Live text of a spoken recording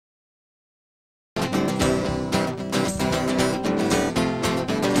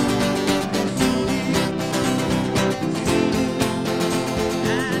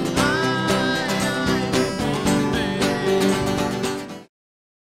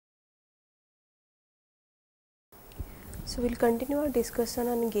So, we will continue our discussion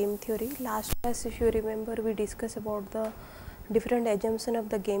on game theory. Last class, if you remember, we discussed about the different assumptions of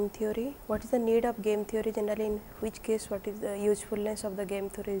the game theory. What is the need of game theory generally, in which case what is the usefulness of the game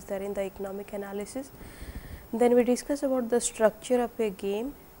theory is there in the economic analysis. Then we discussed about the structure of a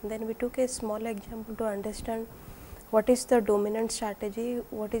game. Then we took a small example to understand what is the dominant strategy,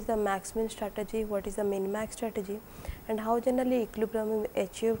 what is the max-min strategy, what is the min-max strategy, and how generally equilibrium is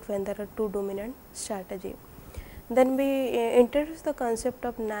achieved when there are two dominant strategy. Then we introduced the concept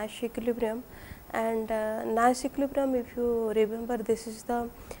of Nash equilibrium, and Nash equilibrium, if you remember, this is the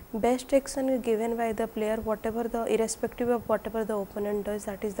best action given by the player, whatever the irrespective of whatever the opponent does,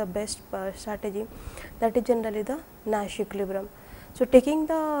 that is the best strategy, that is generally the Nash equilibrium. So, taking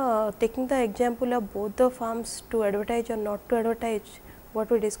the example of both the firms to advertise or not to advertise,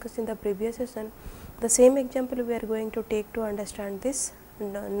 what we discussed in the previous session, the same example we are going to take to understand this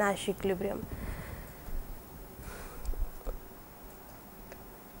Nash equilibrium.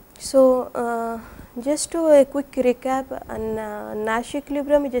 So, just to a quick recap, Nash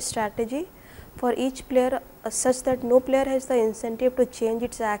equilibrium is a strategy for each player such that no player has the incentive to change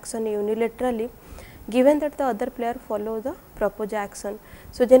its action unilaterally, given that the other player follow the proposed action.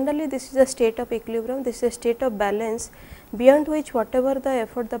 So, generally this is a state of equilibrium, this is a state of balance beyond which whatever the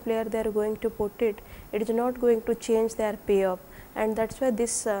effort the player they are going to put it is not going to change their payoff, and that is why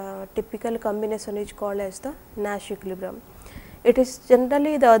this typical combination is called as the Nash equilibrium. It is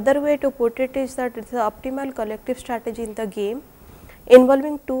generally, the other way to put it is that it is the optimal collective strategy in the game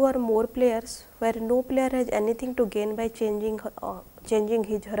involving two or more players, where no player has anything to gain by changing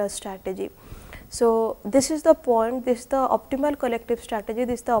his or her strategy. So, this is the point, this is the optimal collective strategy,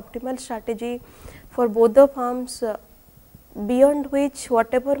 this is the optimal strategy for both the firms, beyond which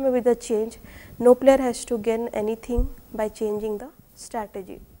whatever may be the change, no player has to gain anything by changing the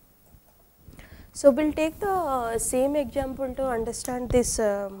strategy. So, we will take the same example to understand this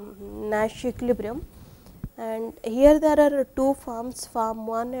Nash equilibrium, and here there are two firms, firm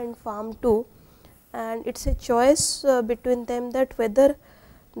 1 and firm 2, and it is a choice between them that whether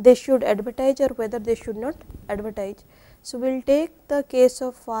they should advertise or whether they should not advertise. So, we will take the case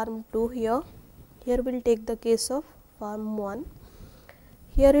of firm 2 here, here we will take the case of firm 1,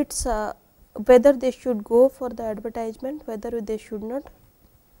 here it is whether they should go for the advertisement, whether they should not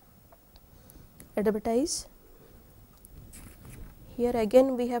advertise. Here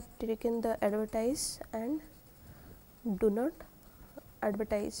again we have taken the advertise and do not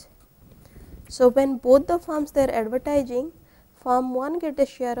advertise. So, when both the firms they are advertising, firm 1 get a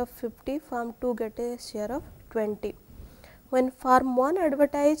share of 50, firm 2 get a share of 20. When firm 1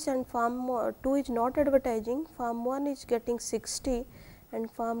 advertise and firm 2 is not advertising, firm 1 is getting 60 and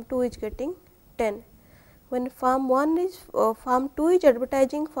firm 2 is getting 10. When firm 2 is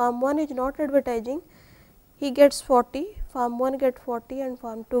advertising, firm 1 is not advertising, he gets 40, firm 1 get 40 and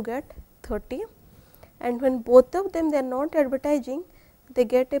firm 2 get 30, and when both of them they are not advertising, they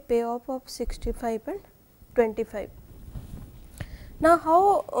get a payoff of 65 and 25. Now,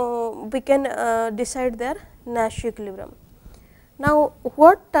 how we can decide their Nash equilibrium? Now,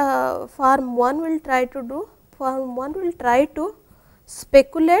 what firm 1 will try to do? Firm 1 will try to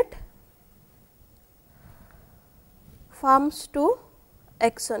speculate firms to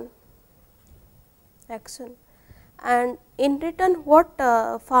action, and in return what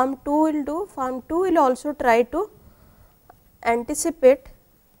firm 2 will do? Firm 2 will also try to anticipate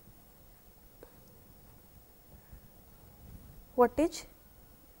what is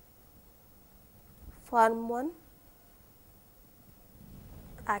firm 1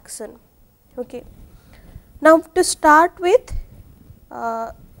 action. Okay. Now, to start with,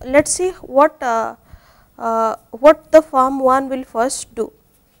 let us see what the firm 1 will first do.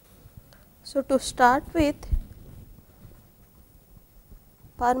 So, to start with,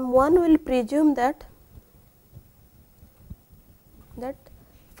 firm 1 will presume that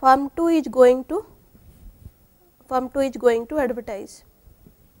firm 2 is going to advertise.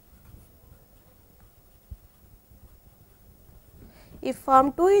 If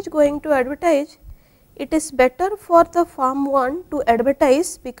firm 2 is going to advertise, it is better for the firm 1 to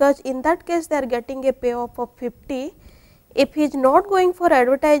advertise, because in that case they are getting a payoff of 50. If he is not going for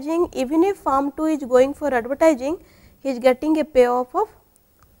advertising, even if firm 2 is going for advertising, he is getting a payoff of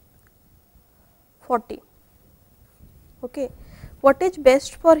 40. Okay. What is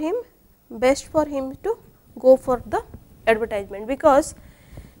best for him? Best for him to go for the advertisement, because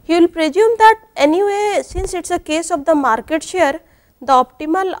he will presume that anyway, since it is a case of the market share, the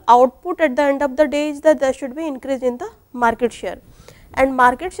optimal output at the end of the day is that there should be increase in the market share, and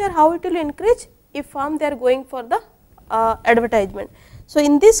market share how it will increase? If firm they are going for the advertisement. So,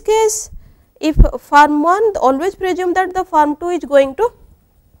 in this case if farm 1 always presume that the farm 2 is going to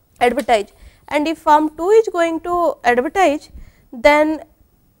advertise, and if farm 2 is going to advertise, then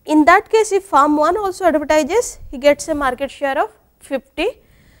in that case if farm 1 also advertises, he gets a market share of 50,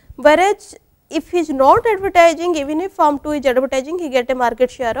 whereas if he is not advertising, even if farm 2 is advertising, he get a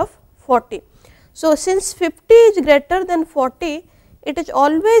market share of 40. So, since 50 is greater than 40, it is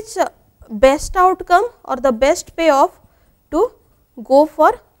always best outcome or the best payoff to go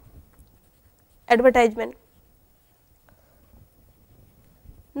for advertisement.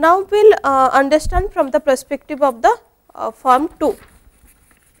 Now, we will understand from the perspective of the farm 2.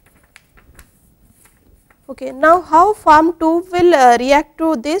 Okay. Now, how farm 2 will react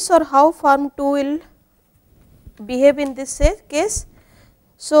to this, or how farm 2 will behave in this case.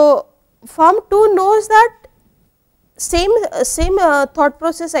 So, farm 2 knows that same thought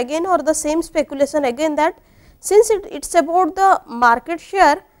process again, or the same speculation again, that since it is about the market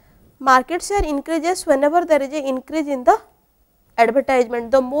share increases whenever there is a increase in the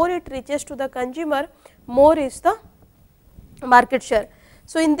advertisement. The more it reaches to the consumer, more is the market share.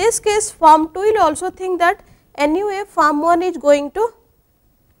 So, in this case farm 2 will also think that anyway farm 1 is going to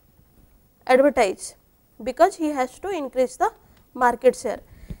advertise, because he has to increase the market share.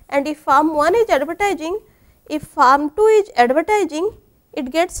 And if farm 1 is advertising, if farm 2 is advertising,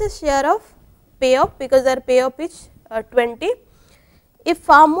 it gets a share of payoff, because their payoff is 20. If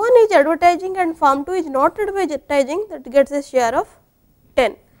farm 1 is advertising and farm 2 is not advertising, that gets a share of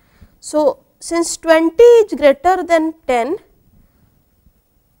 10. So, since 20 is greater than 10,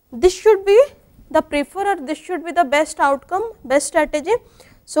 this should be the preferred, or this should be the best outcome, best strategy.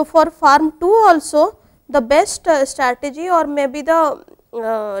 So, for farm 2 also the best strategy, or maybe the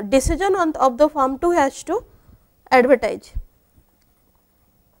decision of the farm 2 has to advertise.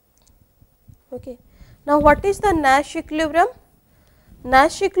 Okay. Now, what is the Nash equilibrium?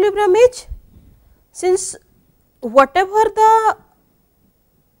 Nash equilibrium is, since whatever the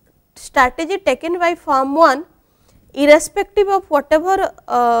strategy taken by farm 1, irrespective of whatever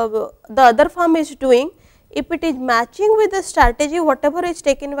the other farm is doing, if it is matching with the strategy whatever is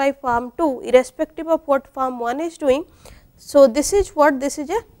taken by farm 2, irrespective of what farm 1 is doing. So, this is what, this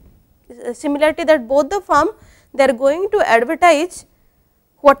is a similarity, that both the farm they are going to advertise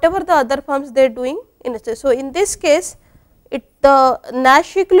whatever the other farms they are doing in it. So, in this case the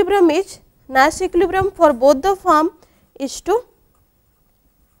Nash equilibrium is, Nash equilibrium for both the farm is to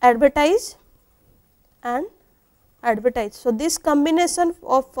advertise and advertise. So, this combination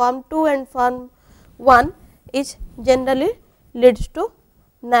of farm 2 and farm 1 is generally leads to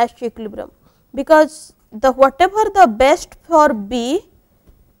Nash equilibrium, because the whatever the best for B,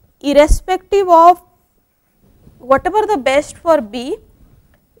 irrespective of whatever the best for B,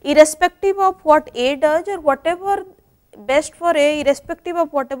 irrespective of what A does, or whatever best for A irrespective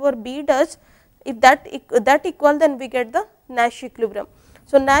of whatever B does, if that equal, then we get the Nash equilibrium.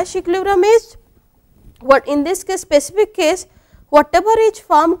 So, Nash equilibrium is what, in this case specific case, whatever each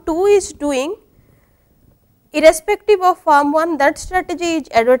farm 2 is doing, irrespective of farm 1, that strategy is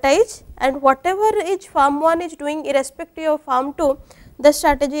advertised, and whatever each farm 1 is doing irrespective of farm 2, the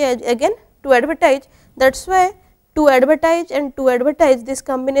strategy is again to advertise. That is why to advertise and to advertise, this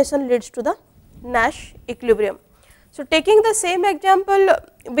combination leads to the Nash equilibrium. So, taking the same example,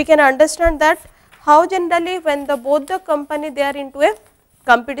 we can understand that how generally when the both the company they are into a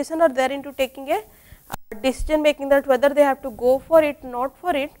competition, or they are into taking a decision making, that whether they have to go for it, not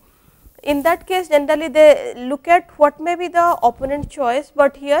for it. In that case generally they look at what may be the opponent choice,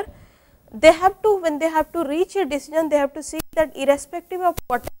 but here they have to, when they have to reach a decision, they have to see that irrespective of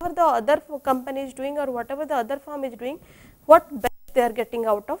whatever the other company is doing, or whatever the other firm is doing, what best they are getting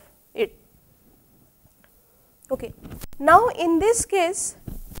out of it. Okay. Now, in this case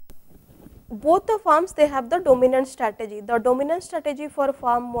both the firms they have the dominant strategy. The dominant strategy for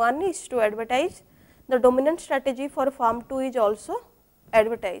firm 1 is to advertise, the dominant strategy for firm 2 is also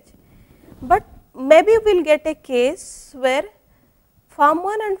advertise. But maybe we will get a case where firm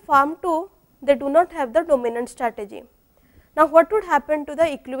 1 and firm 2 they do not have the dominant strategy. Now, what would happen to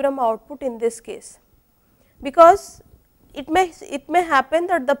the equilibrium output in this case? Because it may happen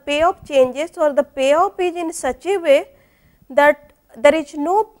that the payoff changes, or the payoff is in such a way that there is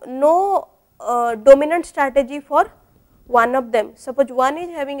no dominant strategy for one of them. Suppose one is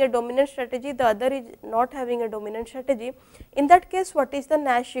having a dominant strategy, the other is not having a dominant strategy. In that case, what is the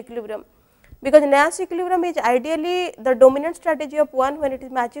Nash equilibrium? Because Nash equilibrium is ideally the dominant strategy of one, when it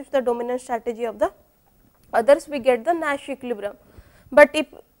matches the dominant strategy of the others, we get the Nash equilibrium. But if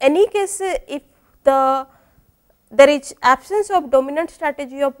any case, if there is absence of dominant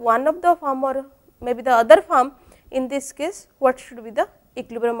strategy of one of the firm, or maybe the other firm, in this case what should be the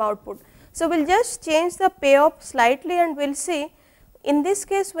equilibrium output. So, we will just change the payoff slightly and we will see in this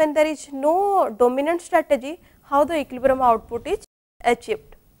case when there is no dominant strategy how the equilibrium output is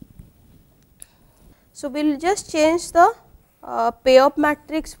achieved. So, we will just change the payoff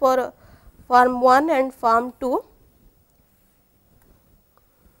matrix for farm 1 and farm 2.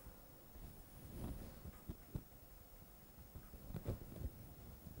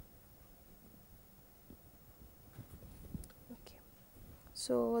 Okay.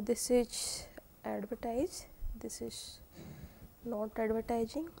 So, this is advertise, this is not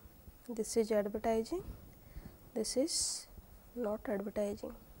advertising, this is advertising, this is not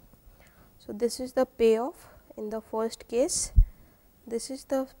advertising. So, this is the payoff in the first case, this is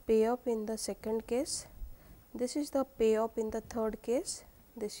the payoff in the second case, this is the payoff in the third case,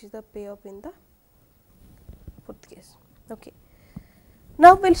 this is the payoff in the fourth case. Okay.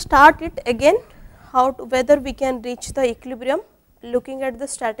 Now, we will start it again how to, whether we can reach the equilibrium looking at the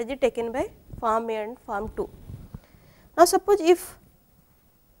strategy taken by farm A and farm 2. Now, suppose if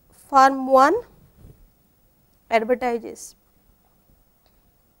farm 1 advertises,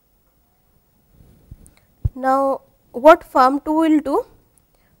 now what farm 2 will do?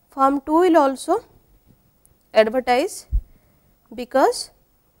 Farm 2 will also advertise because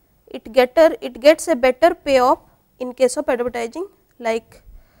it gets a better payoff in case of advertising like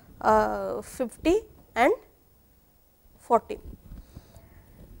 50 and 40.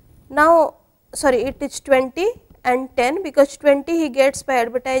 Now, sorry, it is 20 and 10 because 20 he gets by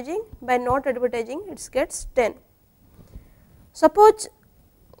advertising, by not advertising it gets 10. Suppose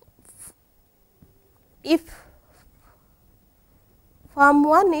if farm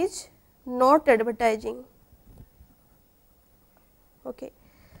 1 is not advertising. Okay.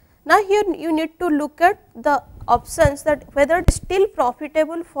 Now, here you need to look at the options that whether it is still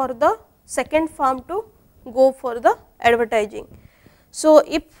profitable for the second farm to go for the advertising. So,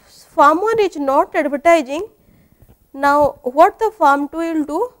 if farm 1 is not advertising, now what the farm 2 will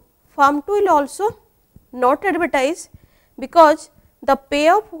do? Farm 2 will also not advertise because the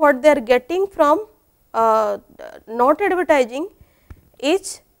payoff what they are getting from not advertising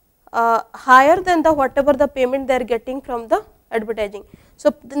is higher than the whatever the payment they are getting from the advertising.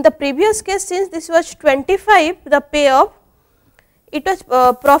 So, in the previous case since this was 25 the payoff, it was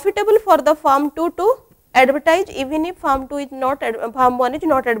profitable for the farm 2 to advertise even if farm 2 is not farm 1 is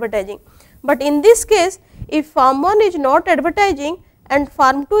not advertising. But in this case if farm 1 is not advertising and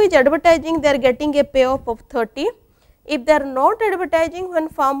farm 2 is advertising, they are getting a payoff of 30. If they are not advertising, when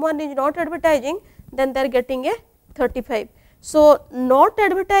farm 1 is not advertising, then they are getting a 35. So, not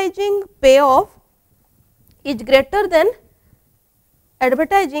advertising payoff is greater than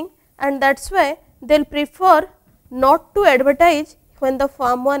advertising, and that is why they will prefer not to advertise when the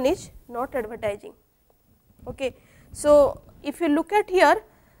farm 1 is not advertising. Okay. So, if you look at here,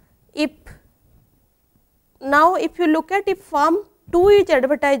 if now if you look at if farm 2 is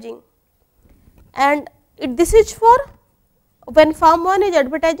advertising and this is for when farm 1 is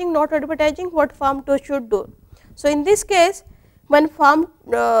advertising not advertising, what farm 2 should do. So, in this case when farm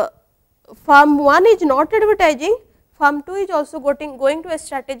 1 is not advertising, farm 2 is also going to a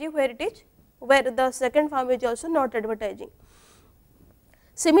strategy where it is where the second farm is also not advertising.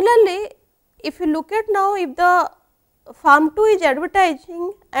 Similarly, if you look at now if the farm 2 is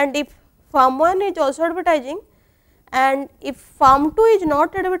advertising and if farm 1 is also advertising and if farm 2 is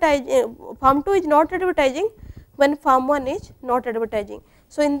not advertising, when farm 1 is not advertising.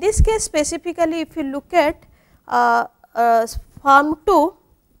 So, in this case specifically if you look at farm 2,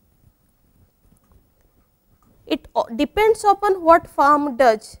 it depends upon what farm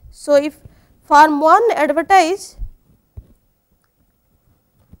does. So, if farm 1 advertise,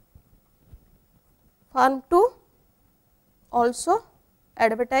 farm 2 also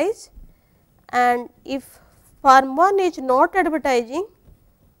advertise, and if farm 1 is not advertising,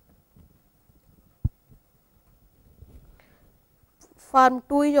 farm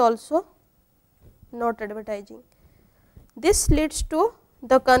 2 is also not advertising. This leads to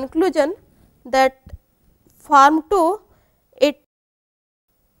the conclusion that farm 2 it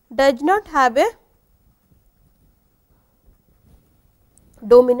does not have a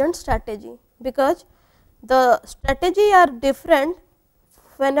dominant strategy, because the strategy are different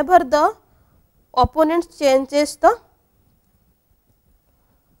whenever the opponent changes the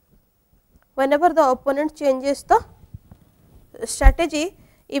strategy,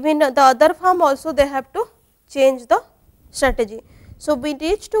 even the other farm also they have to change the strategy. So, we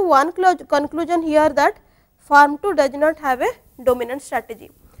reach to one conclusion here that farm 2 does not have a dominant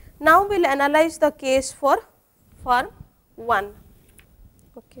strategy. Now, we will analyze the case for farm 1.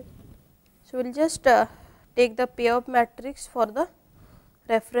 Okay. So, we will just take the payoff matrix for the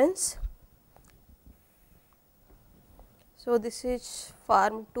reference. So, this is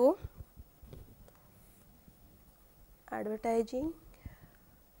farm 2 advertising,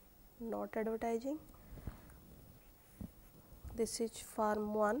 not advertising. This is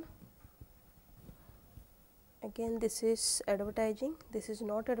farm 1, again this is advertising, this is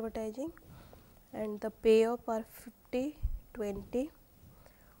not advertising, and the payoff are 50, 20,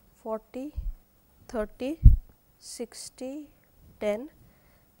 40, 30, 60, 10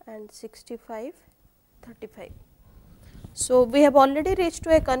 and 65, 35. So, we have already reached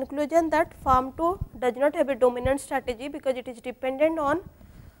to a conclusion that farm 2 does not have a dominant strategy, because it is dependent on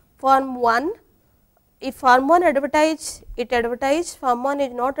farm 1. If farm 1 advertise, it advertise, farm 1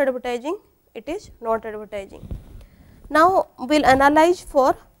 is not advertising, it is not advertising. Now, we will analyze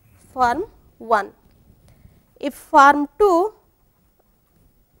for farm 1. If farm 2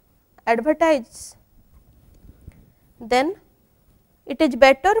 advertise, then it is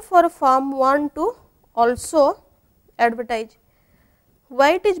better for farm 1 to also advertise.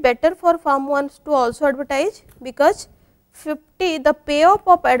 Why it is better for farm 1 to also advertise? Because 50, the payoff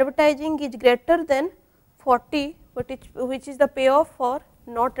of advertising is greater than 40, but which is the payoff for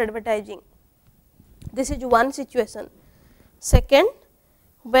not advertising. This is one situation. Second,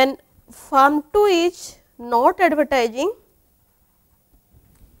 when farm 2 is not advertising,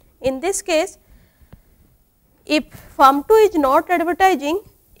 in this case, if farm 2 is not advertising,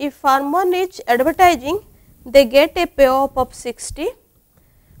 if farm 1 is advertising, they get a payoff of 60.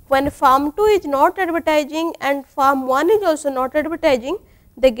 When farm 2 is not advertising and farm 1 is also not advertising,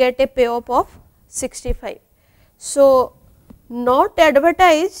 they get a payoff of 65. So, not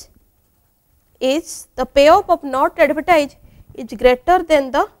advertise is, the payoff of not advertise is greater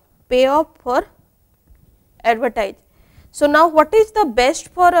than the payoff for advertise. So, now what is the best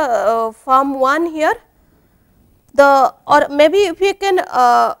for farm 1 here? The, or maybe if we can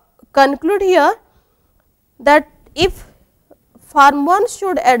conclude here that if farm 1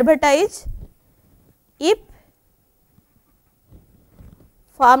 should advertise, if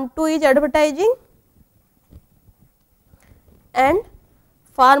farm 2 is advertising and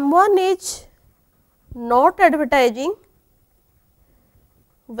farm 1 is not advertising,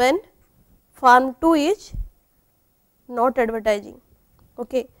 when farm 2 is not advertising.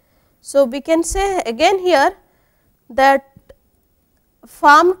 Okay. So, we can say again here that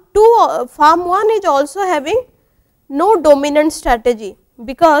farm 1 is also having no dominant strategy,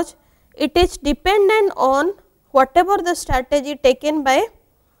 because it is dependent on whatever the strategy taken by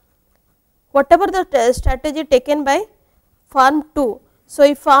farm 2. So,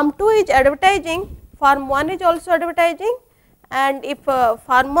 if farm 2 is advertising, farm 1 is also advertising, and if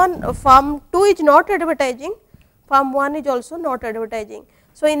farm 2 is not advertising, farm 1 is also not advertising.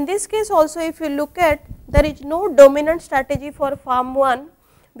 So, in this case also, if you look at, there is no dominant strategy for farm 1,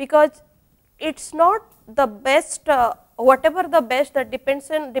 because it is not the best, whatever the best, that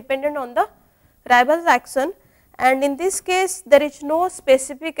dependent on the rival's action, and in this case there is no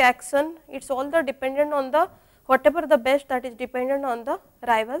specific action, it is all the dependent on the whatever the best, that is dependent on the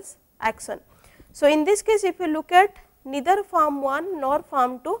rival's action. So, in this case if you look at, neither farm 1 nor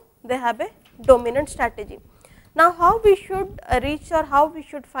farm 2, they have a dominant strategy. Now, how we should reach, or how we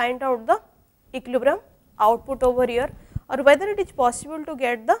should find out the equilibrium output over here, or whether it is possible to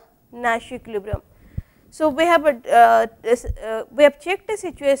get the Nash equilibrium. So, we have checked a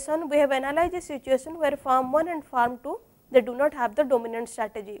situation, we have analyzed a situation where farm 1 and farm 2, they do not have the dominant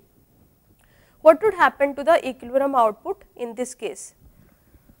strategy. What would happen to the equilibrium output in this case?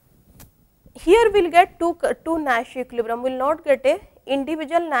 Here we will get two Nash equilibrium, we will not get a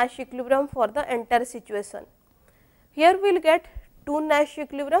individual Nash equilibrium for the entire situation. Here we will get two Nash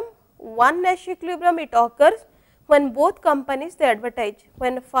equilibrium. One Nash equilibrium, it occurs when both companies they advertise.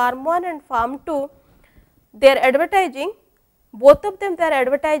 When farm 1 and farm 2 they are advertising, both of them they are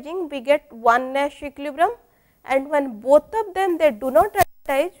advertising, we get one Nash equilibrium, and when both of them they do not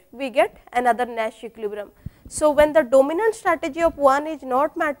advertise, we get another Nash equilibrium. So, when the dominant strategy of one is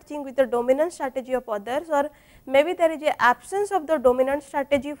not matching with the dominant strategy of others, or maybe there is a absence of the dominant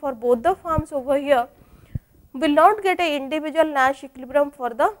strategy for both the farms over here, we will not get a individual Nash equilibrium for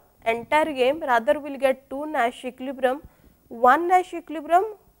the entire game, rather we will get two Nash equilibrium. One Nash equilibrium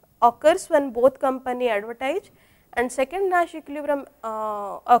occurs when both company advertise, and second Nash equilibrium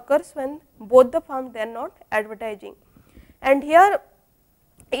occurs when both the farms they are not advertising. And here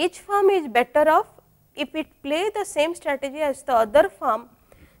each farm is better off if it play the same strategy as the other farm.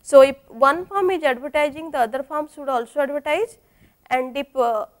 So, if one farm is advertising, the other farm should also advertise, and if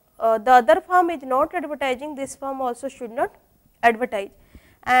the other farm is not advertising, this farm also should not advertise.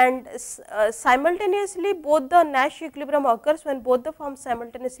 and simultaneously both the Nash equilibrium occurs when both the forms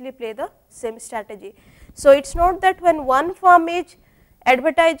simultaneously play the same strategy. So, it is not that when one form is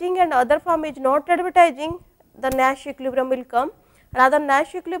advertising and other form is not advertising, the Nash equilibrium will come. Rather,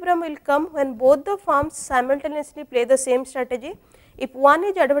 Nash equilibrium will come when both the forms simultaneously play the same strategy. If one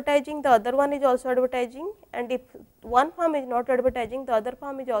is advertising, the other one is also advertising, and if one form is not advertising, the other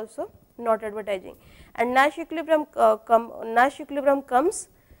form is also not advertising. And Nash equilibrium comes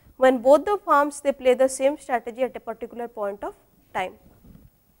when both the forms they play the same strategy at a particular point of time.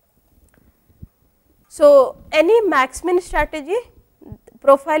 So, any max min strategy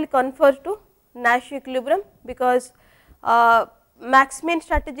profile confers to Nash equilibrium, because max min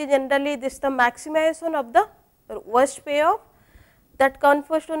strategy generally this the maximization of the worst payoff that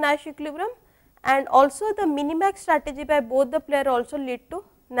confers to Nash equilibrium, and also the minimax strategy by both the player also lead to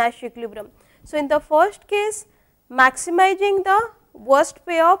Nash equilibrium. So, in the first case maximizing the worst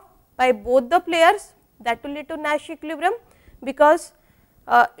payoff by both the players, that will lead to Nash equilibrium, because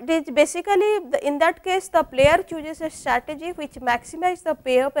it is basically in that case the player chooses a strategy which maximizes the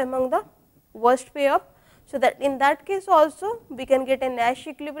payoff among the worst payoff. So, that in that case also we can get a Nash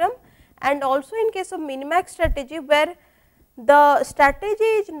equilibrium, and also in case of minimax strategy where the strategy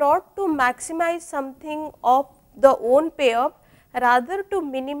is not to maximize something of the own payoff, rather to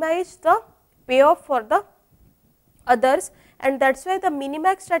minimize the payoff for the others, and that is why the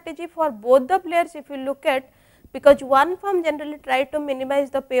minimax strategy for both the players if you look at, because one firm generally try to minimize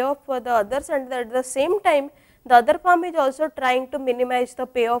the payoff for the others, and at the same time the other firm is also trying to minimize the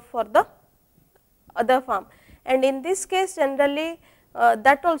payoff for the other firm, and in this case generally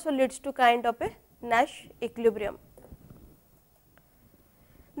that also leads to kind of a Nash equilibrium.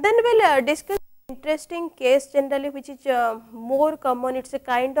 Then we will discuss interesting case generally which is more common. It is a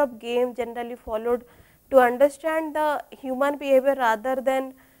kind of game generally followed to understand the human behavior rather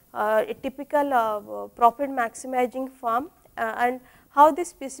than a typical profit maximizing firm, and how this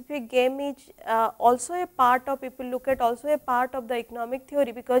specific game is also a part of, if you look at, also a part of the economic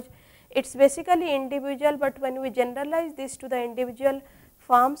theory, because it is basically individual, but when we generalize this to the individual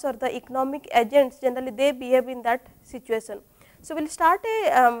firms or the economic agents, generally they behave in that situation. So, we will start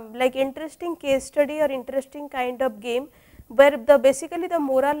a like interesting case study or interesting kind of game, where the basically the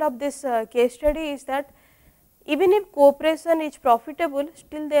moral of this case study is that even if cooperation is profitable,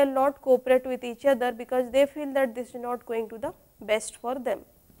 still they will not cooperate with each other, because they feel that this is not going to the best for them.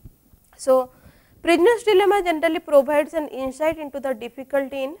 So, prisoner's dilemma generally provides an insight into the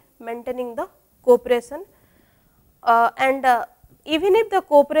difficulty in maintaining the cooperation, and even if the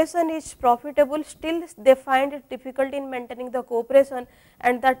cooperation is profitable, still they find it difficult in maintaining the cooperation,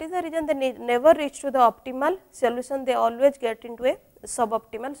 and that is the reason they never reach to the optimal solution, they always get into a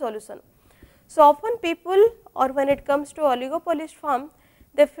suboptimal solution. So, often people, or when it comes to oligopolist firm,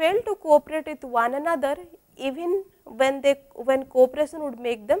 they fail to cooperate with one another even when cooperation would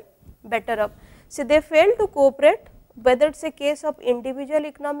make them better up. So, they fail to cooperate, whether it is a case of individual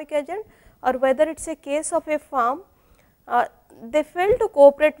economic agent or whether it is a case of a firm, they fail to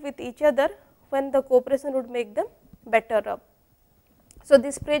cooperate with each other when the cooperation would make them better up. So,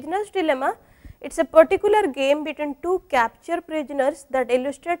 this prisoner's dilemma, it is a particular game between two capture prisoners that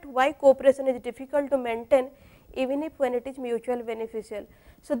illustrate why cooperation is difficult to maintain even if when it is mutual beneficial.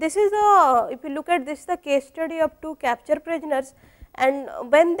 So, this is the, if you look at this, the case study of two capture prisoners, and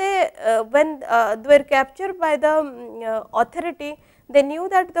when they were captured by the authority, they knew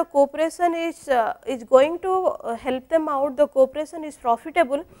that the cooperation is going to help them out, the cooperation is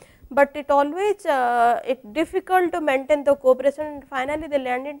profitable, but it always it difficult to maintain the cooperation, and finally they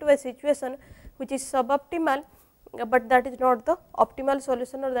land into a situation which is suboptimal, but that is not the optimal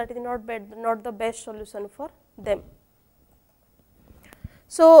solution, or that is not the best solution for them.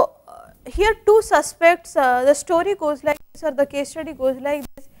 So, here two suspects, the story goes like this, or the case study goes like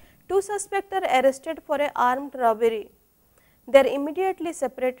this. Two suspects are arrested for a armed robbery. They are immediately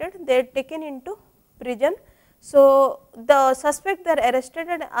separated, they are taken into prison. So, the suspect they are arrested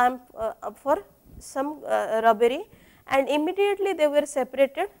and for some robbery, and immediately they were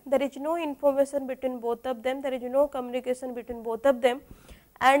separated. There is no information between both of them, there is no communication between both of them,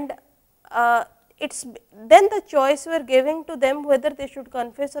 and it's then the choice were giving to them whether they should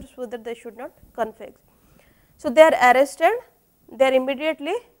confess or whether they should not confess. So, they are arrested, they are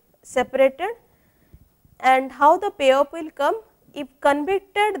immediately separated, and how the payoff will come? If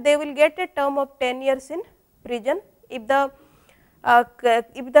convicted, they will get a term of 10 years in prison. If the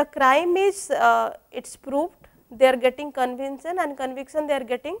crime is it's proved, they are getting conviction, and conviction they are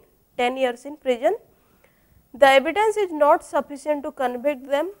getting 10 years in prison. The evidence is not sufficient to convict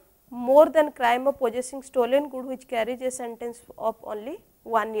them more than crime of possessing stolen good, which carries a sentence of only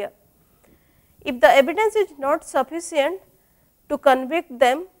 1 year. If the evidence is not sufficient to convict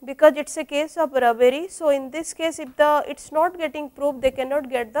them, because it is a case of robbery, so in this case if it is not getting proved, they cannot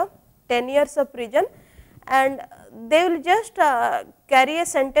get the 10 years of prison, and they will just carry a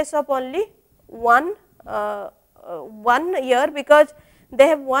sentence of only 1 year, because they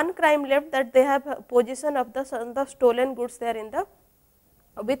have one crime left, that they have possession of the stolen goods there in the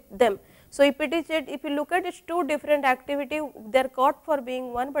with them. So, if it is if you look at it, two different activity, they are caught for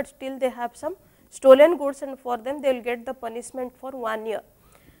being one, but still they have some stolen goods, and for them they will get the punishment for 1 year.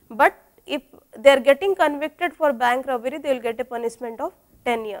 But if they are getting convicted for bank robbery, they will get a punishment of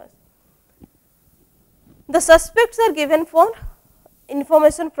 10 years. The suspects are given for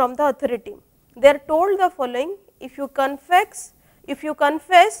information from the authority. They are told the following: if you confess,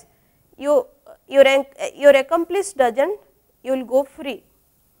 your accomplice doesn't, you will go free.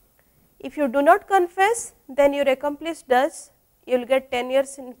 If you do not confess, then your accomplice does, you will get 10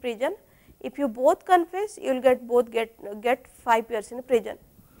 years in prison. If you both confess, you will get 5 years in prison.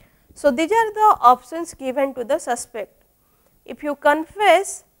 So, these are the options given to the suspect. If you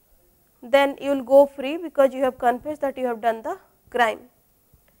confess, then you will go free, because you have confessed that you have done the crime.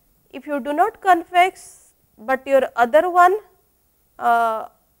 If you do not confess, but your other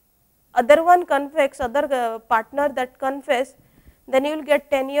partner that confess, then you will get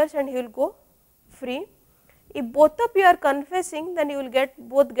 10 years and you will go free. If both of you are confessing, then you will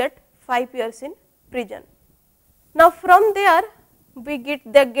both get 5 years in prison. Now, from there we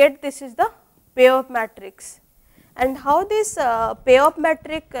get this is the payoff matrix, and how this payoff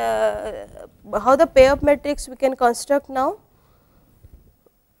matrix, how the payoff matrix we can construct now.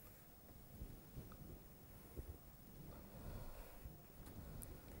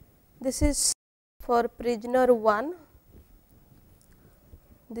 This is for prisoner 1,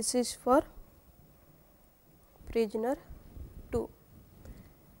 this is for prisoner 2.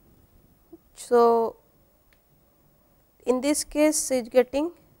 So, in this case is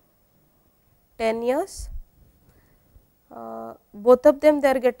getting 10 years, both of them they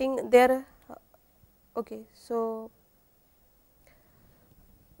are getting their okay. So,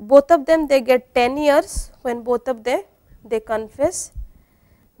 both of them they get 10 years when both of them they confess.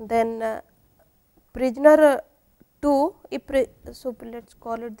 Then prisoner 2, so let us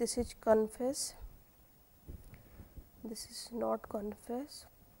call it, this is confess, this is not confess,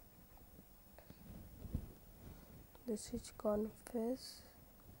 this is confess,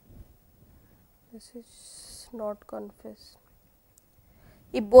 this is not confess.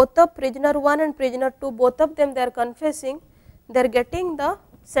 If both of prisoner 1 and prisoner 2, both of them they are confessing, they are getting the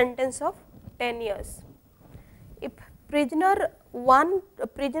sentence of 10 years. If prisoner 1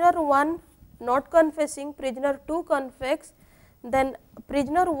 not confessing, prisoner 2 confess, then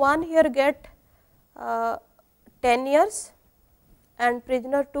prisoner 1 here get 10 years and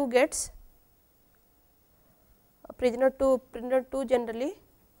prisoner 2 gets, prisoner 2 generally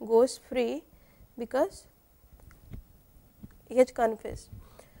goes free, because he has confessed.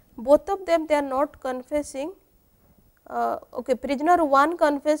 Both of them they are not confessing, okay, prisoner 1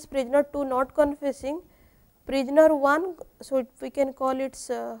 confess, prisoner 2 not confessing, prisoner 1, so we can call it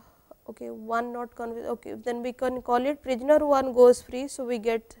okay, 1 not confess, okay, then we can call it prisoner 1 goes free, so we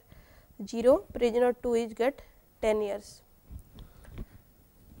get 0, prisoner 2 is get 10 years.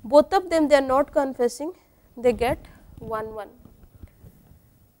 Both of them they are not confessing, they get 1.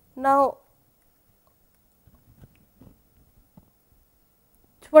 Now,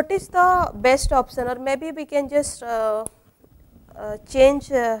 what is the best option, or maybe we can just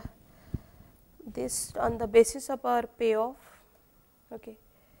change this on the basis of our payoff. Okay.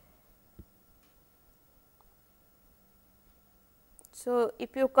 So,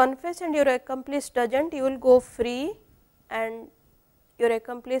 if you confess and your accomplice doesn't, you will go free and your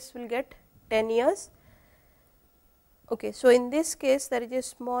accomplice will get 10 years. Okay. So, in this case there is a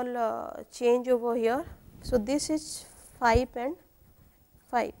small change over here. So, this is 5 and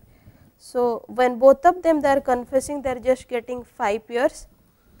 5. So, when both of them they are confessing, they are just getting 5 years.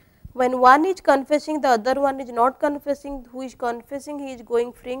 When one is confessing, the other one is not confessing, who is confessing he is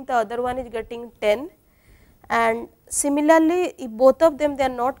going free, the other one is getting 10, and similarly if both of them they are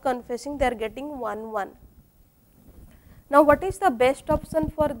not confessing, they are getting 1. Now, what is the best option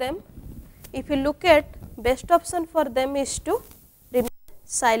for them? If you look at, best option for them is to remain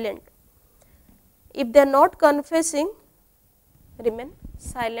silent. If they are not confessing, remain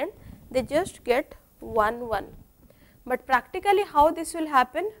silent, they just get 1. But practically how this will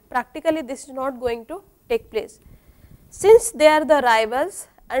happen? Practically this is not going to take place. Since they are the rivals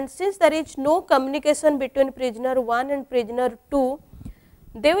and since there is no communication between prisoner 1 and prisoner 2,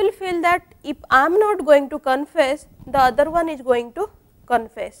 they will feel that if I am not going to confess, the other one is going to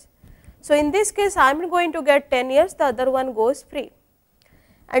confess. So, in this case I am going to get 10 years, the other one goes free.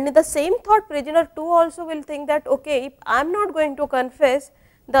 And in the same thought, prisoner 2 also will think that okay, if I am not going to confess,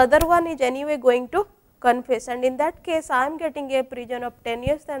 the other one is anyway going to confess, and in that case I am getting a prison of 10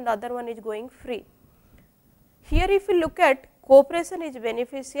 years and the other one is going free. Here if you look at, cooperation is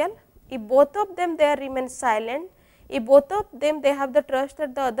beneficial if both of them they remain silent, if both of them they have the trust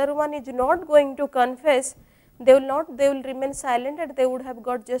that the other one is not going to confess, they will remain silent and they would have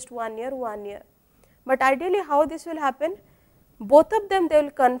got just 1 year, 1 year. But ideally how this will happen, both of them they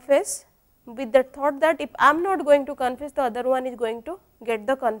will confess with the thought that if I am not going to confess, the other one is going to get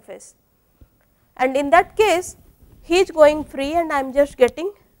the confess, and in that case he is going free and I am just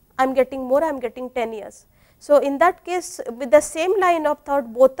getting, I am getting more, I am getting 10 years. So, in that case with the same line of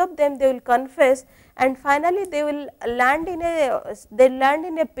thought, both of them they will confess and finally they will land in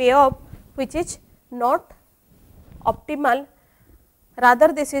a payoff which is not optimal,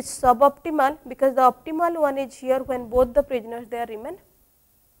 rather this is suboptimal, because the optimal one is here when both the prisoners they remain,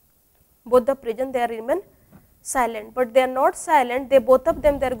 both the prison they remain silent, but they are not silent, they both of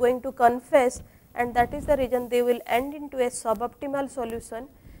them they are going to confess, and that is the reason they will end into a suboptimal solution,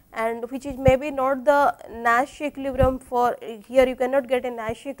 and which is maybe not the Nash equilibrium. For here you cannot get a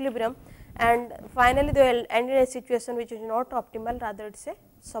Nash equilibrium, and finally they will end in a situation which is not optimal, rather it is a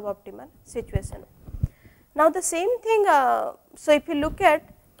suboptimal situation. Now, the same thing, so if you look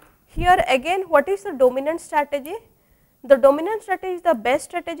at here again, what is the dominant strategy? The dominant strategy is the best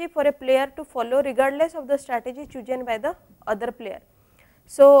strategy for a player to follow regardless of the strategy chosen by the other player.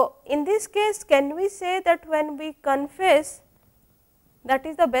 So, in this case can we say that when we confess, that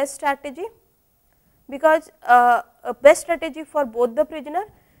is the best strategy, because best strategy for both the prisoner,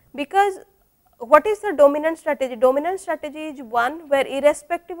 because what is the dominant strategy? Dominant strategy is one where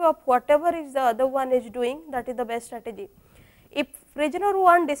irrespective of whatever is the other one is doing, that is the best strategy. If prisoner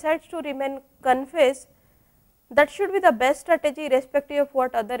 1 decides to remain confess, that should be the best strategy irrespective of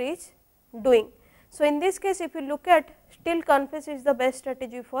what other is doing. So, in this case if you look at, still confess is the best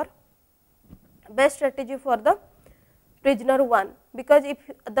strategy for the prisoner 1, because if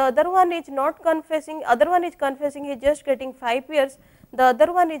the other one is not confessing, other one is confessing, he is just getting 5 years, the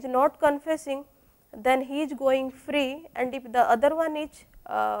other one is not confessing, then he is going free, and if the other one is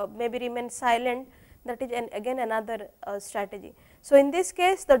maybe remain silent, that is again another strategy. So, in this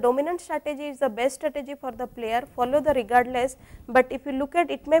case the dominant strategy is the best strategy for the player, follow the regardless, but if you look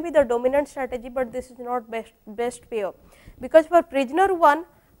at, it may be the dominant strategy, but this is not best payoff, because for prisoner 1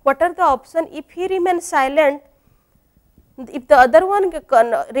 what are the option, if he remains silent, if the other one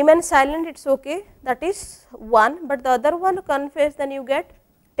remains silent, it is okay, that is 1, but the other one confess, then you get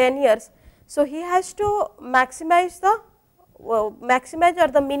 10 years. So, he has to maximize or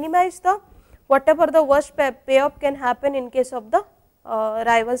the minimize the whatever the worst payoff can happen in case of the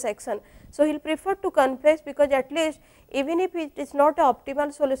rival's action. So, he will prefer to confess, because at least even if it is not an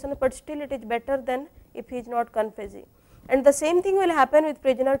optimal solution, but still it is better than if he is not confessing. And the same thing will happen with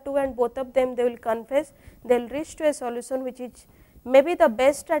prisoner 2, and both of them they will confess, they will reach to a solution which is maybe the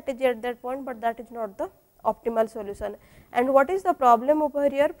best strategy at that point, but that is not the optimal solution. And what is the problem over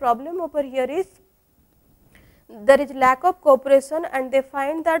here? Problem over here is there is lack of cooperation, and they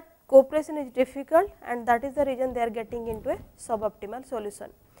find that cooperation is difficult, and that is the reason they are getting into a suboptimal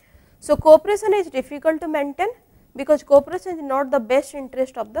solution. So, cooperation is difficult to maintain, because cooperation is not the best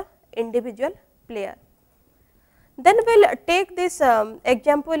interest of the individual player. Then we will take this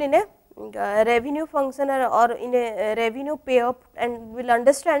example in a revenue function or in a revenue payoff, and we will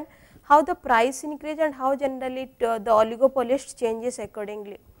understand how the price increase and how generally the oligopolist changes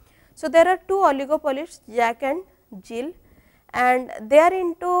accordingly. So, there are two oligopolists, Jack and Jill, and they are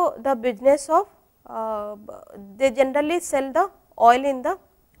into the business of they generally sell the oil in the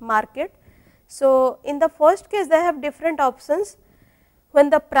market. So, in the first case they have different options. When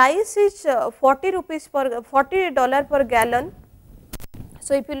the price is $40 per gallon,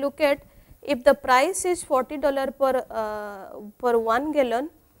 so if you look at, if the price is $40 per 1 gallon,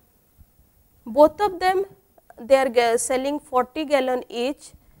 both of them they are selling 40 gallon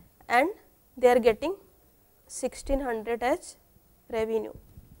each, and they are getting 1600 as revenue.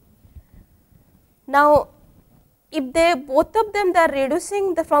 Now, if they both of them they are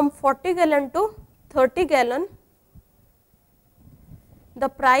reducing from 40 gallon to 30 gallon, the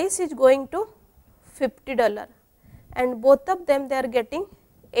price is going to $50, and both of them they are getting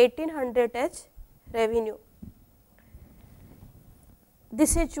 1800 as revenue.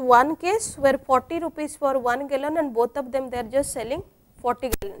 This is one case where 40 rupees for 1 gallon, and both of them they are just selling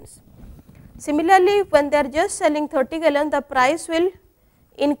 40 gallons. Similarly, when they are just selling 30 gallon, the price will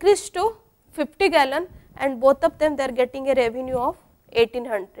increase to 50 gallon, and both of them they are getting a revenue of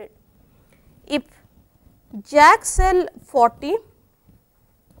 1800. If Jack sell 40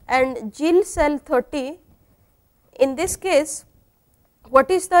 and Jill sell 30, in this case what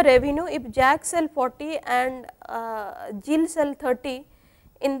is the revenue? If Jack sell 40 and Jill sell 30,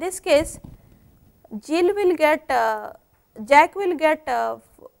 in this case Jill will get Jack will get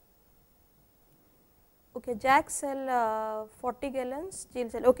okay, Jack sell 40 gallons, Jill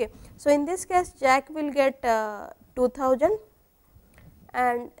sell, okay. So, in this case Jack will get 2000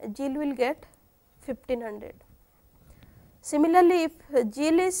 and Jill will get 1500. Similarly, if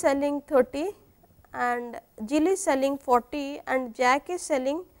Jill is selling 30 and Jill is selling 40 and Jack is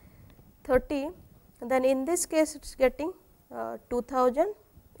selling 30, then in this case it is getting 2000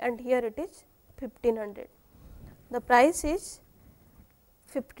 and here it is 1500. The price is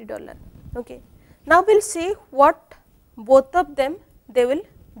 $50. Okay. Now, we will see what both of them they will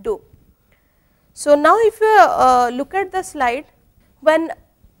do. So, now if you look at the slide, when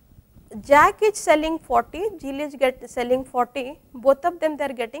Jack is selling 40, Jill is selling 40, both of them they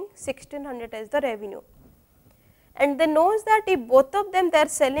are getting 1600 as the revenue. And they knows that if both of them they are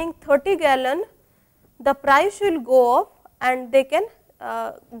selling 30 gallon, the price will go up and they can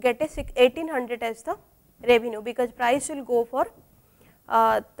get a 1800 as the revenue, because price will go for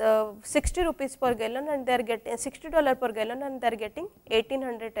 60 rupees per gallon and they are getting $60 per gallon and they are getting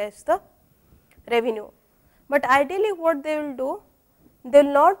 1800 as the revenue. But ideally what they will do, they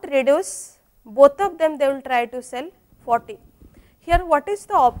will not reduce, both of them they will try to sell 40. Here what is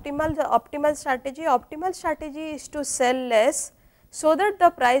the optimal strategy? Optimal strategy is to sell less, so that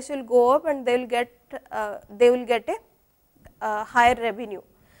the price will go up and they will get a higher revenue.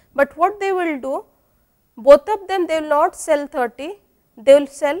 But what they will do, both of them they will not sell 30, they will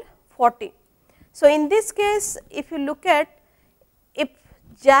sell 40. So, in this case if you look at, if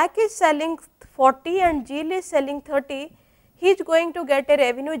Jack is selling 40 and Jill is selling 30, he is going to get a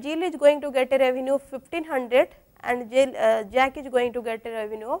revenue, Jill is going to get a revenue of 1500 and Jack is going to get a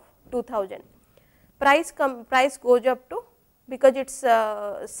revenue of 2000. Price goes up to, because it is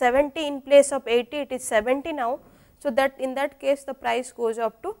 70 in place of 80, it is 70 now. So, that in that case the price goes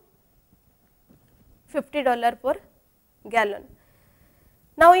up to $50 per gallon.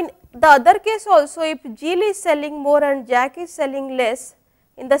 Now, in the other case also, if Jill is selling more and Jack is selling less,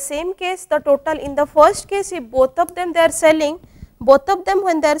 in the same case the total, in the first case if both of them they are selling, both of them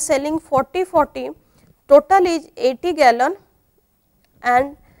when they are selling 40, total is 80 gallon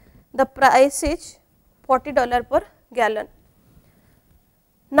and the price is $40 per gallon.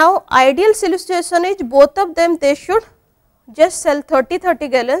 Now, ideal situation is both of them they should just sell 30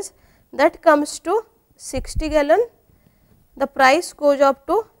 gallons, that comes to 60 gallon, the price goes up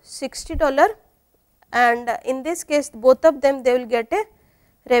to $60 and in this case both of them they will get a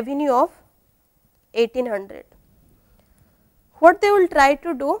revenue of 1800. What they will try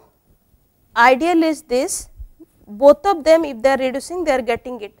to do, ideal is this, both of them if they are reducing they are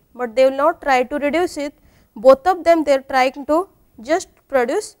getting it, but they will not try to reduce it, both of them they are trying to just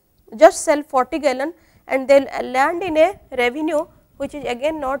sell 40 gallon and they will land in a revenue which is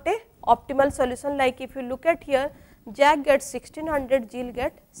again not a optimal solution. Like if you look at here, Jack gets 1600, Jill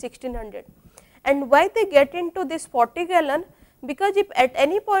get 1600. And why they get into this 40 gallon? Because if at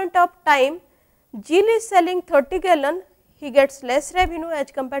any point of time Jill is selling 30 gallon, he gets less revenue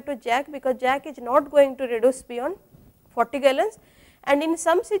as compared to Jack, because Jack is not going to reduce beyond 40 gallons. And in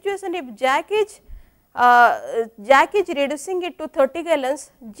some situation if Jack is reducing it to 30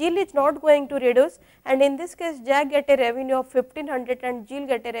 gallons, Jill is not going to reduce, and in this case Jack get a revenue of 1500 and Jill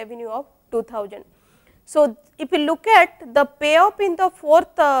get a revenue of 2000. So, if you look at the payoff in the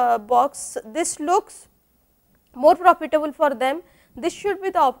fourth box, this looks more profitable for them, this should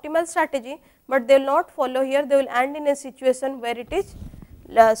be the optimal strategy, but they will not follow here, they will end in a situation where it is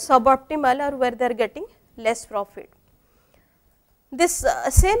suboptimal or where they are getting less profit. This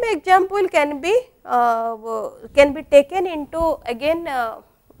same example can be taken into again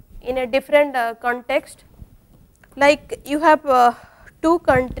in a different context, like you have two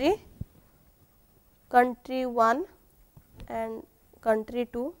country 1 and country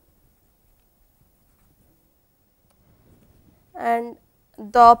 2, and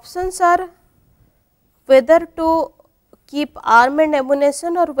the options are whether to keep arm and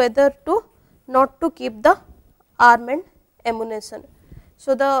ammunition or whether to not to keep the arm and ammunition.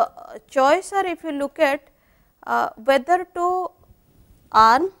 So, the choice are, if you look at whether to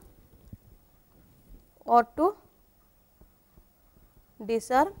arm or to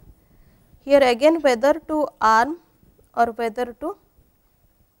disarm. Here again whether to arm or whether to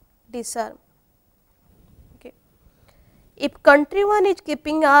disarm. Okay. If country 1 is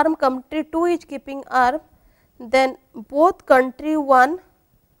keeping arm, country 2 is keeping arm, then both country 1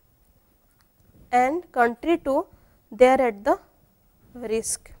 and country 2 they are at the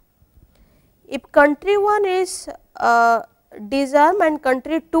risk. If country 1 is disarm and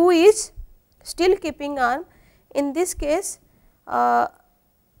country 2 is still keeping arm, in this case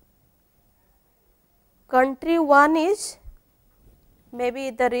country 1 is maybe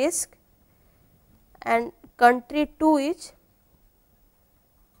the risk and country 2 is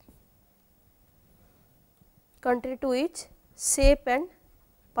safe and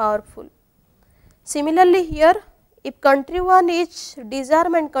powerful. Similarly, here if country 1 is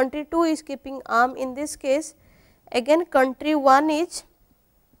disarm and country 2 is keeping arm, in this case again country 1 is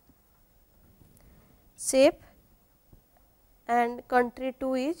safe and country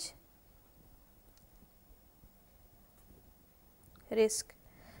 2 is risk,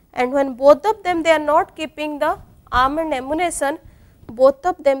 and when both of them they are not keeping the arm and ammunition, both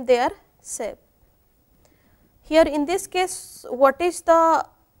of them they are safe. Here in this case what is the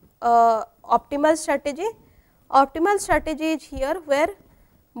optimal strategy? Optimal strategy is here where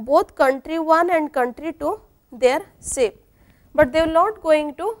both country 1 and country 2 they are safe, but they will not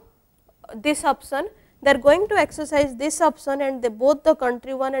going to this option, they are going to exercise this option, and they both the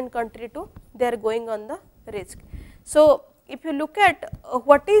country 1 and country 2 they are going on the risk. So, if you look at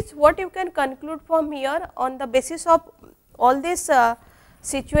what you can conclude from here on the basis of all this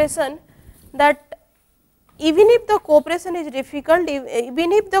situation, that even if the cooperation is difficult,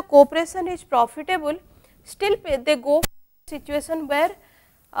 even if the cooperation is profitable, still they go for a situation where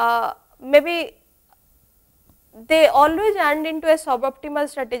maybe they always end into a suboptimal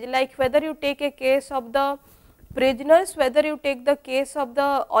strategy, like whether you take a case of the prisoners, whether you take the case of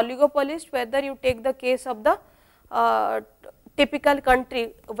the oligopolist, whether you take the case of the typical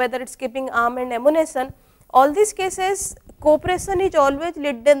country, whether it is keeping arm and ammunition, all these cases cooperation is always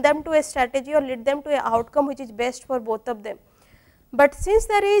lead them to a strategy or lead them to a outcome which is best for both of them. But since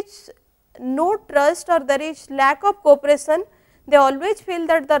there is no trust or there is lack of cooperation, they always feel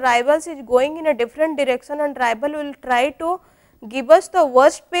that the rivals is going in a different direction and rival will try to give us the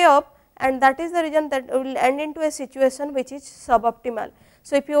worst payoff, and that is the reason that will end into a situation which is suboptimal.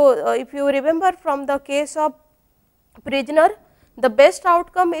 So, if you remember from the case of prisoner, the best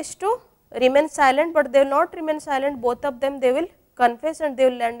outcome is to remain silent, but they will not remain silent, both of them they will confess and they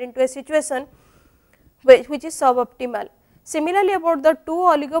will land into a situation which is suboptimal. Similarly, about the two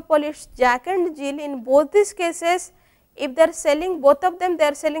oligopolists Jack and Jill, in both these cases if they are selling, both of them they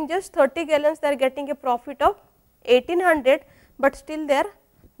are selling just 30 gallons, they are getting a profit of 1800, but still they are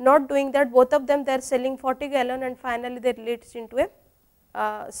not doing that, both of them they are selling 40 gallon and finally they leads into a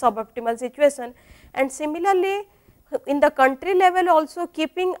suboptimal situation. And similarly, in the country level also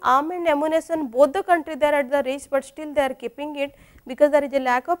keeping arm and ammunition, both the country they are at the risk, but still they are keeping it because there is a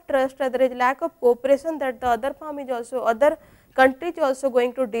lack of trust or there is lack of cooperation that the other firm is also, other country is also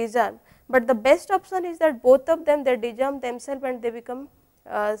going to disarm. But the best option is that both of them they disarm themselves and they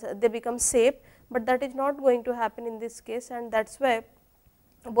become safe, but that is not going to happen in this case, and that is why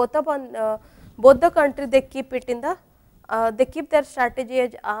both the country they keep it in the they keep their strategy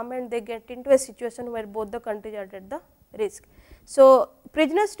as arm and they get into a situation where both the countries are at the risk. So,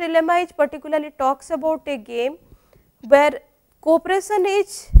 prisoner's dilemma is particularly talks about a game where cooperation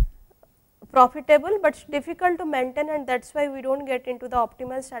is profitable, but difficult to maintain, and that is why we do not get into the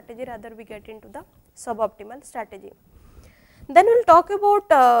optimal strategy, rather we get into the suboptimal strategy. Then we will talk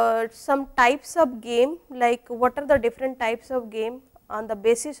about some types of game, like what are the different types of game on the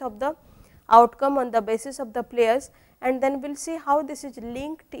basis of the outcome, on the basis of the players, and then we will see how this is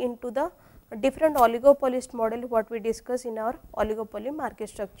linked into the different oligopolist model what we discuss in our oligopoly market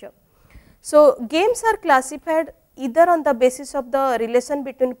structure. So, games are classified either on the basis of the relation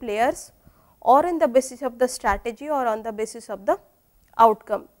between players or on the basis of the strategy or on the basis of the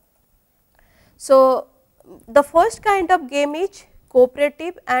outcome. So, the first kind of game is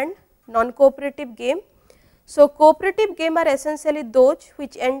cooperative and non-cooperative game. So, cooperative game are essentially those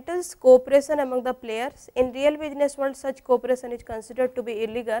which entails cooperation among the players. In real business world, such cooperation is considered to be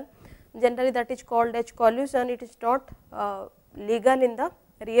illegal. Generally, that is called as collusion. It is not legal in the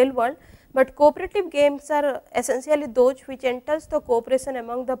real world, but cooperative games are essentially those which entails the cooperation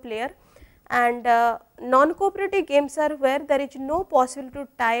among the player, and non-cooperative games are where there is no possibility to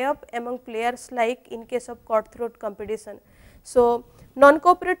tie up among players, like in case of cutthroat competition. So,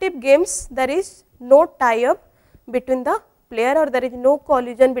 non-cooperative games there is no tie up between the player or there is no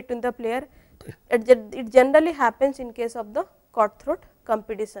collusion between the player, it generally happens in case of the cutthroat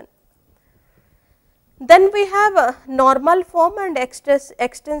competition. Then we have normal form and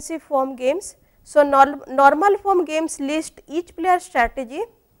extensive form games. So, normal form games list each player's strategy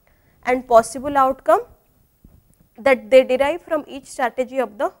and possible outcome. that they derive from each strategy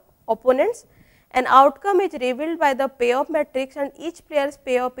of the opponents. An outcome is revealed by the payoff matrix, and each player's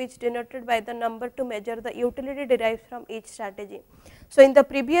payoff is denoted by the number to measure the utility derived from each strategy. So, in the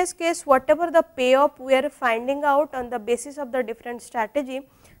previous case, whatever the payoff we are finding out on the basis of the different strategy,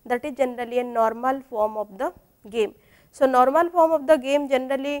 that is generally a normal form of the game. So, normal form of the game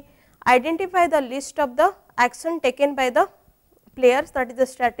generally identify the list of the action taken by the players, that is the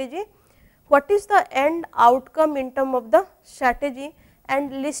strategy, what is the end outcome in term of the strategy,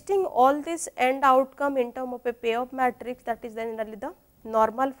 and listing all this end outcome in term of a payoff matrix, that is generally the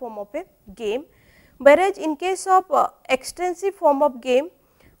normal form of a game. Whereas, in case of extensive form of game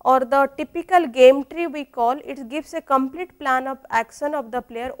or the typical game tree we call, it gives a complete plan of action of the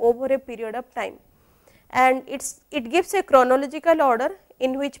player over a period of time, and it gives a chronological order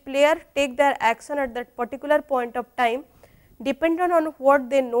in which player take their action at that particular point of time dependent on what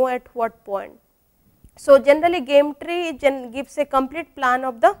they know at what point. So, generally game tree gives a complete plan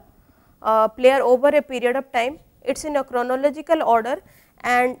of the player over a period of time. It is in a chronological order,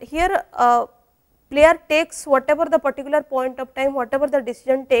 and here player takes whatever the particular point of time, whatever the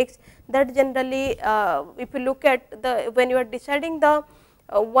decision takes, that generally if you look at the, when you are deciding the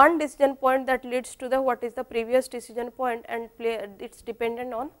one decision point, that leads to the what is the previous decision point, and it is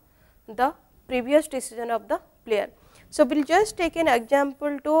dependent on the previous decision of the player. So, we will just take an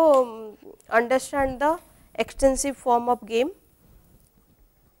example to understand the extensive form of game.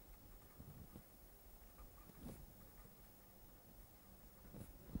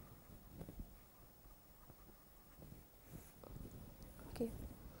 Okay.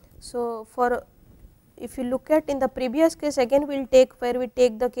 So, for if you look at in the previous case, again we will take where we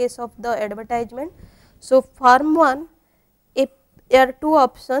take the case of the advertisement. So, farm 1, if there are two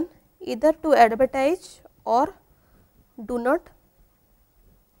options, either to advertise or do not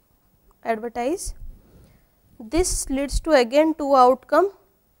advertise. This leads to again two outcome,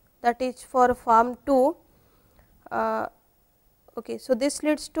 that is for farm 2. Okay, so, this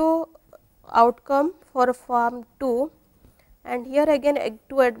leads to outcome for farm 2, and here again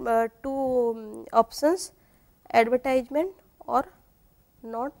two options, advertisement or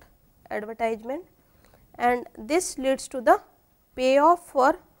not advertisement, and this leads to the payoff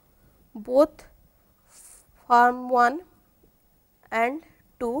for both farm 1 and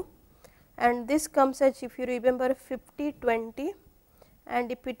 2, and this comes as, if you remember, 50-20,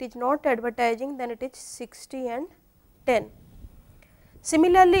 and if it is not advertising, then it is 60 and 10.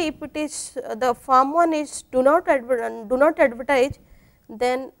 Similarly, if it is the farm 1 is do not advertise,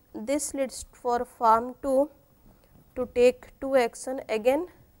 then this leads for farm 2 to take two action, again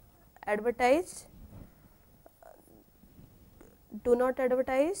advertise, do not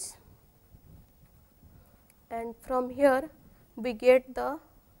advertise, and from here we get the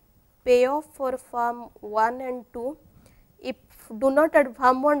payoff for farm 1 and 2. If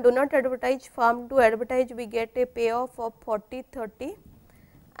farm 1 do not advertise, farm 2 advertise, we get a payoff of 40-30,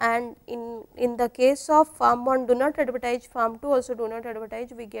 and in the case of farm 1 do not advertise, farm 2 also do not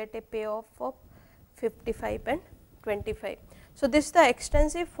advertise, we get a payoff of 55 and 25. So, this is the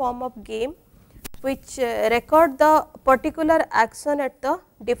extensive form of game which record the particular action at the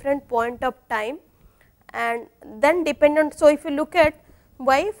different point of time, and then dependent. So, if you look at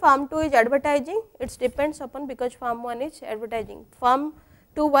why farm 2 is advertising, it depends upon because farm 1 is advertising. Farm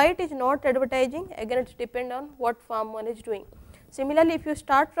 2 why it is not advertising, again it depends on what farm 1 is doing. Similarly, if you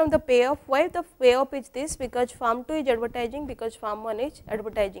start from the payoff, why the payoff is this, because farm 2 is advertising, because farm 1 is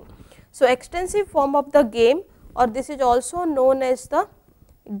advertising. So, extensive form of the game, or this is also known as the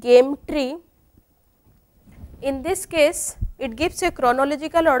game tree. In this case, it gives a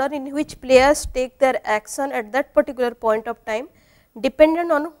chronological order in which players take their action at that particular point of time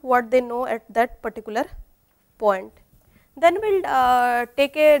dependent on what they know at that particular point. Then we will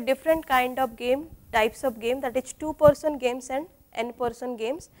take a different kind of game, types of game, that is 2-person games and n-person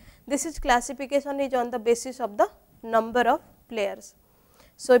games. This is classification is on the basis of the number of players.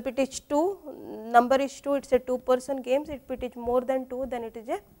 So, if it is 2, number is 2, it is a 2-person games. If it is more than 2, then it is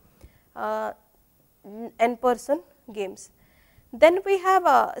a n-person games. Then we have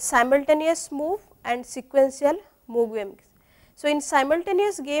a simultaneous move and sequential move games. So, in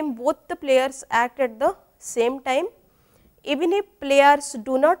simultaneous game, both the players act at the same time. Even if players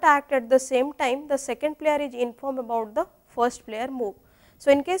do not act at the same time, the second player is informed about the first player move. So,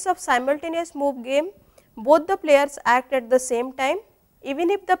 in case of simultaneous move game, both the players act at the same time.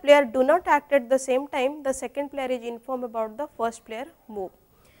 Even if the player do not act at the same time, the second player is informed about the first player move.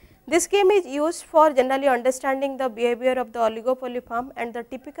 This game is used for generally understanding the behavior of the oligopoly farm, and the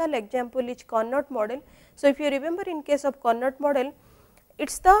typical example is Contd model. So, if you remember in case of Contd model, it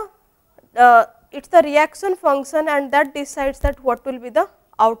is the it is the reaction function, and that decides that what will be the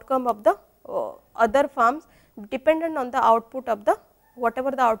outcome of the other farms dependent on the output of the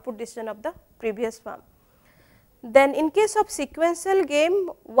whatever the output decision of the previous farm. Then in case of sequential game,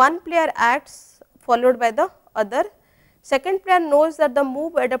 one player acts followed by the other. Second player knows that the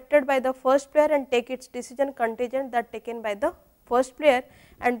move adopted by the first player and take its decision contingent that taken by the first player,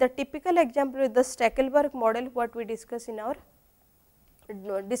 and the typical example is the Stackelberg model what we discussed in our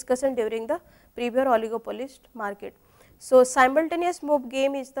discussion during the previous oligopolist market. So, simultaneous move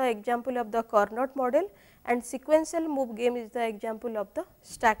game is the example of the Contd model, and sequential move game is the example of the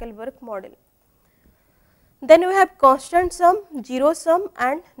Stackelberg model. Then we have constant sum, zero sum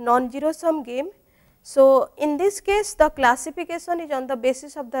and non-zero sum game. So, in this case the classification is on the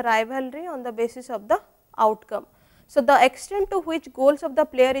basis of the rivalry, on the basis of the outcome. So, the extent to which goals of the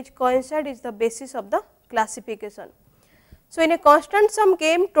player is coincide is the basis of the classification. So, in a constant sum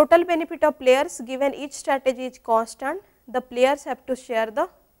game, total benefit of players given each strategy is constant, the players have to share the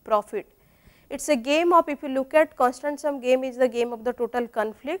profit. It is a game of, if you look at constant sum game, is the game of the total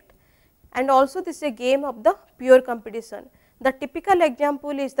conflict, and also this is a game of the pure competition. The typical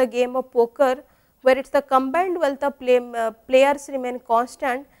example is the game of poker, where it is the combined wealth of players remain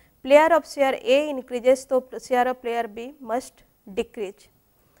constant, player of share A increases, so share of player B must decrease.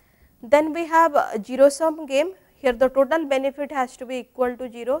 Then we have a zero sum game. Here the total benefit has to be equal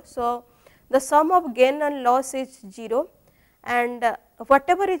to 0. So, the sum of gain and loss is 0, and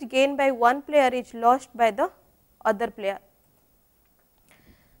whatever is gained by one player is lost by the other player.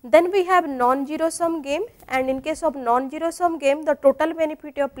 Then we have non-zero sum game, and in case of non-zero sum game, the total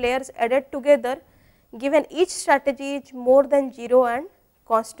benefit of players added together given each strategy is more than 0 and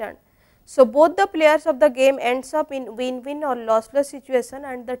constant. So, both the players of the game ends up in win-win or lossless situation,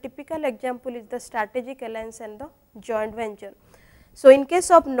 and the typical example is the strategic alliance and the joint venture. So, in case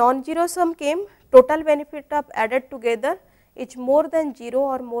of non-zero sum game, total benefit of added together is more than 0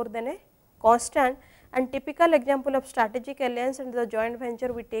 or more than a constant, and typical example of strategic alliance and the joint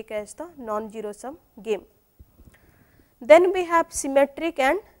venture we take as the non-zero sum game. Then we have symmetric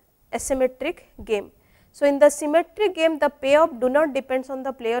and asymmetric game. So, in the symmetric game, the payoff do not depends on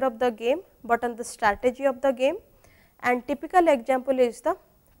the player of the game, but on the strategy of the game, and typical example is the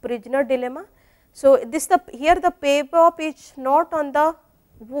prisoner dilemma. So, this here the payoff is not on the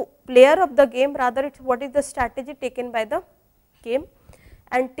player of the game, rather it is what is the strategy taken by the game,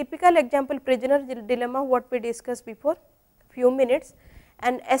 and typical example prisoner dilemma what we discussed before few minutes.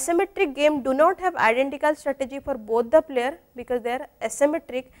 And asymmetric game do not have identical strategy for both the player because they are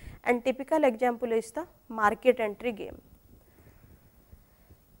asymmetric, and typical example is the market entry game.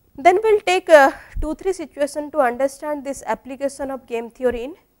 Then we will take 2-3 situation to understand this application of game theory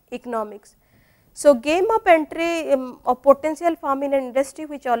in economics. So, game of entry of potential firm in an industry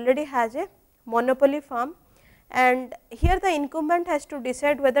which already has a monopoly firm, and here the incumbent has to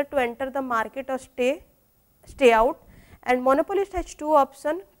decide whether to enter the market or stay out, and monopolist has two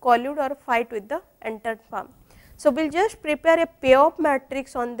options, collude or fight with the entered firm. So, we will just prepare a payoff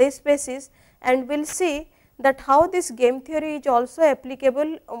matrix on this basis, and we will see that how this game theory is also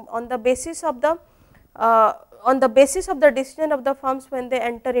applicable on the basis of the decision of the firms when they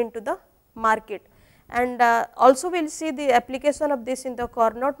enter into the market. And also we will see the application of this in the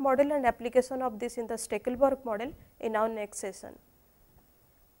Contd model and application of this in the Stackelberg model in our next session.